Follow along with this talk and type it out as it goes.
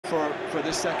for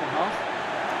this second half.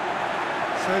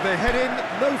 So they head in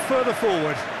no further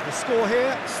forward. The score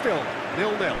here, still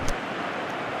 0-0.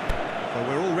 So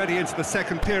we're already into the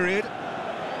second period.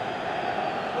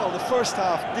 Well, the first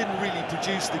half didn't really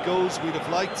produce the goals we'd have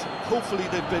liked. Hopefully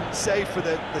they've been saved for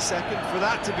the second. For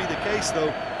that to be the case,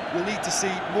 though, we'll need to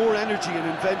see more energy and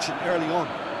invention early on.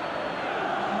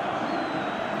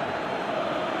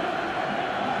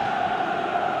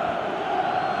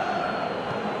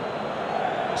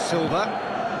 Silva,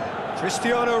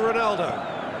 Cristiano Ronaldo,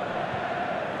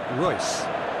 Royce.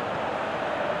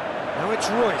 Now it's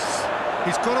Royce.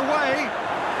 He's got away.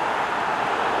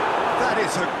 That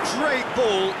is a great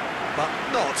ball, but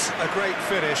not a great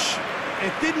finish.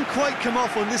 It didn't quite come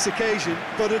off on this occasion,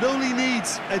 but it only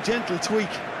needs a gentle tweak.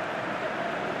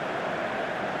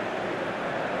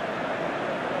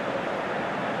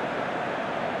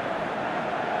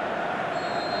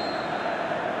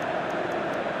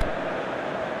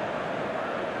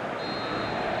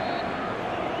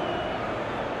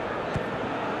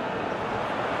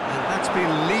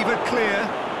 Been levered clear.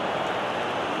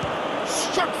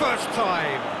 Struck first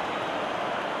time.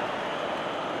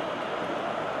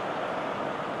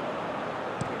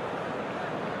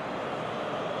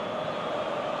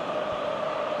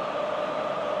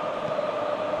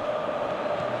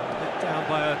 Let down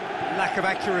by a lack of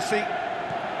accuracy.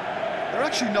 They're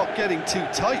actually not getting too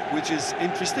tight, which is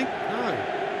interesting. No,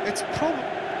 it's probably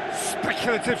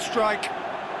speculative strike.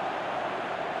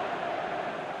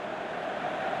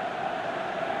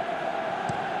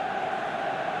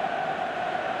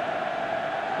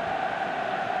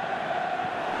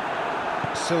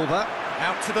 Silva,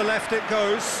 out to the left it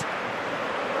goes.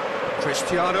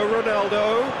 Cristiano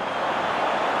Ronaldo. I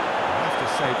have to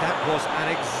say, that was an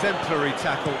exemplary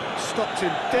tackle. Stopped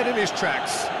him dead in his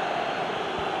tracks.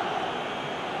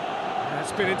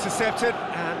 That's been intercepted,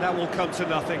 and that will come to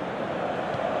nothing.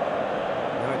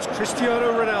 Now it's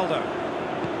Cristiano Ronaldo.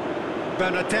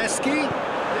 Bernardeschi,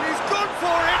 and he's gone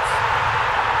for it!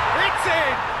 It's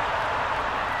in!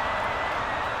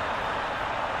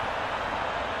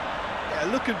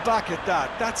 Looking back at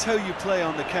that, that's how you play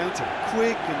on the counter.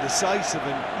 Quick and decisive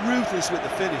and ruthless with the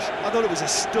finish. I thought it was a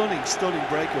stunning, stunning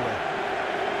breakaway.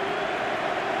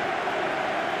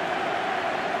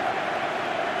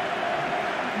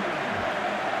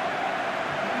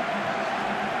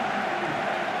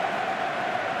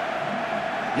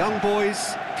 Young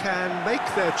boys can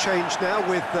make their change now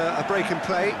with a break in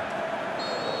play.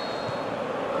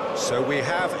 So we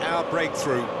have our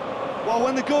breakthrough. Well,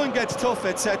 when the going gets tough,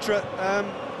 etc.,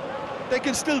 they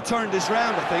can still turn this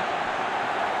round, I think.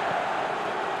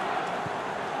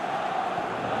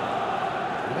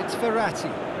 It's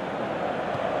Verratti.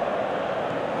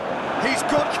 He's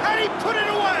got... Can he put it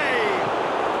away?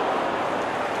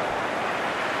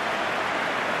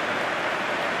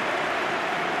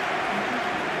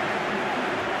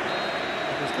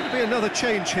 There's going to be another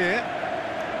change here.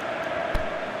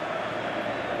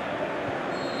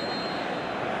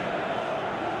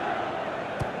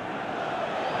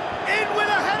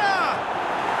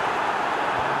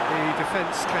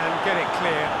 Defence can get it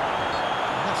clear.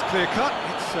 That's clear cut,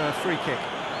 it's a free kick.